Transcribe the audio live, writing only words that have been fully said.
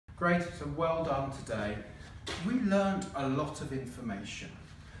Great, so well done today. We learned a lot of information.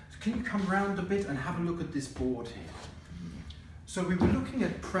 So can you come round a bit and have a look at this board here? So we were looking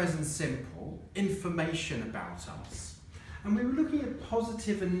at present simple, information about us. And we were looking at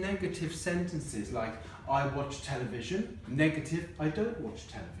positive and negative sentences like, I watch television. Negative, I don't watch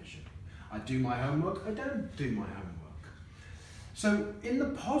television. I do my homework, I don't do my homework. So in the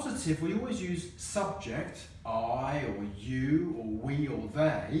positive, we always use subject, I or you or we or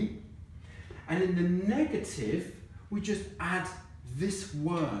they. And in the negative, we just add this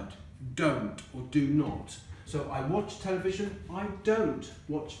word, don't or do not. So I watch television, I don't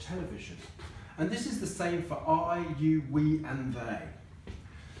watch television. And this is the same for I, you, we and they.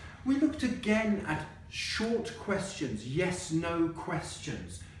 We looked again at short questions, yes, no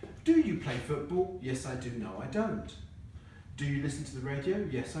questions. Do you play football? Yes, I do. No, I don't. Do you listen to the radio?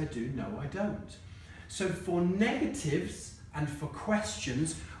 Yes, I do. No, I don't. So for negatives and for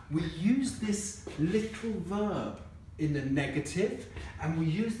questions, we use this little verb in the negative and we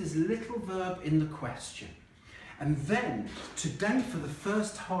use this little verb in the question. And then today, for the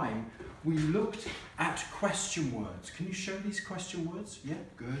first time, we looked at question words. Can you show these question words? Yeah,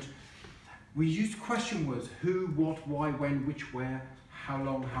 good. We used question words, who, what, why, when, which, where, how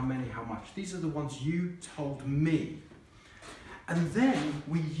long, how many, how much. These are the ones you told me. And then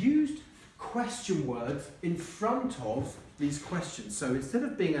we used question words in front of these questions. So instead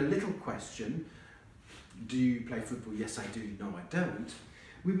of being a little question, do you play football? Yes, I do. No, I don't.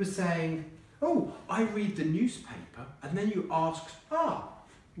 We were saying, oh, I read the newspaper. And then you asked,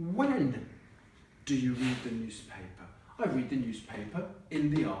 when do you read the newspaper? I read the newspaper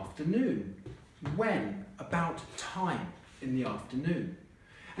in the afternoon. When? About time in the afternoon.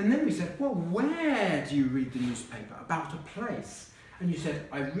 And then we said, well, where do you read the newspaper? About a place. And you said,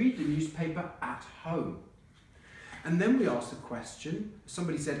 I read the newspaper at home. And then we asked a question.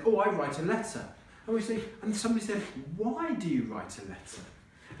 Somebody said, oh, I write a letter. And somebody said, why do you write a letter?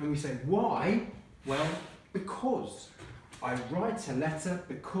 And we say, why? Well, because. I write a letter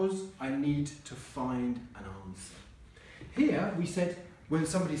because I need to find an answer. Here we said, when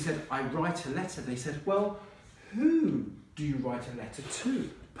somebody said, I write a letter, they said, well, who do you write a letter to?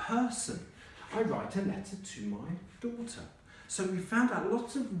 Person. I write a letter to my daughter. So we found out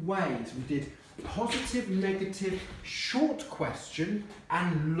lots of ways. We did positive, negative, short question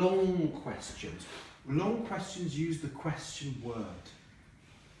and long questions. Long questions use the question word.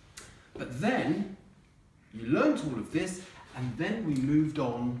 But then you learnt all of this, and then we moved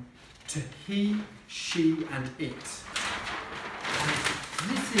on to he, she, and it.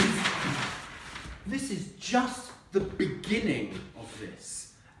 This is just the beginning of this.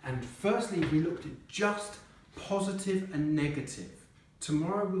 And firstly, we looked at just positive and negative.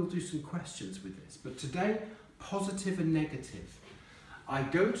 Tomorrow we'll do some questions with this, but today, positive and negative. I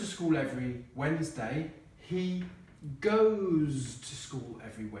go to school every Wednesday. He goes to school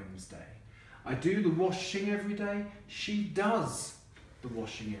every Wednesday. I do the washing every day. She does the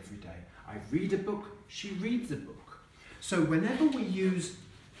washing every day. I read a book. She reads a book. So whenever we use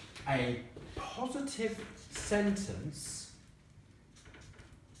a positive sentence,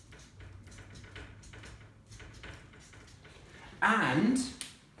 and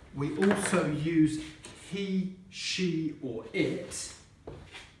we also use he, she, or it,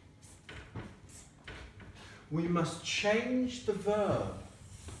 we must change the verb.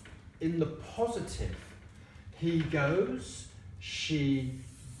 In the positive, he goes, she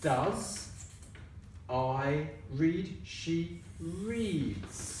does, I read, she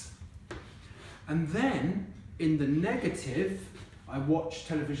reads. And then in the negative, I watch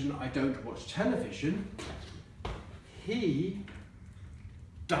television, I don't watch television, he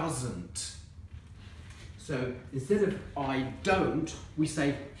doesn't. So instead of I don't, we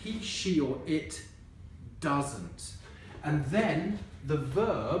say he, she, or it doesn't. And then the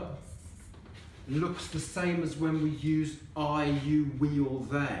verb looks the same as when we use I, you, we, or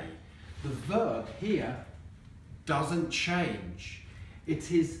they. The verb here doesn't change.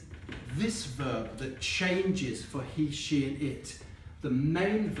 It is this verb that changes for he, she, and it. The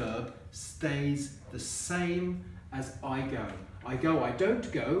main verb stays the same as I go. I go, I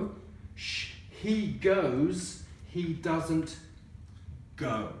don't go. He goes, he doesn't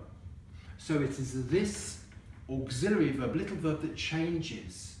go. So it is this auxiliary verb, little verb that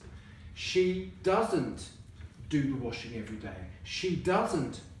changes. She doesn't do the washing every day. She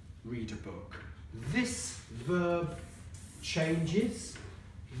doesn't read a book. This verb changes.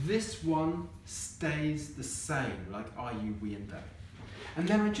 This one stays the same, like I, you, we, and they. And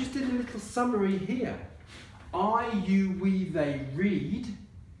then I just did a little summary here. I, you, we, they read.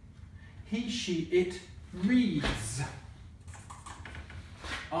 He, she, it reads.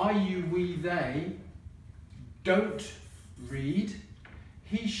 I, you, we, they don't read.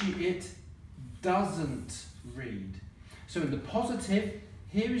 He, she, it doesn't read. So in the positive,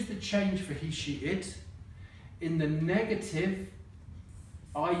 here is the change for he, she, it. In the negative,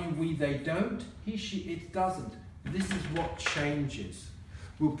 I, you, we, they don't. He, she, it doesn't. This is what changes.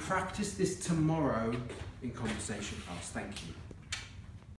 We'll practice this tomorrow in conversation class. Thank you.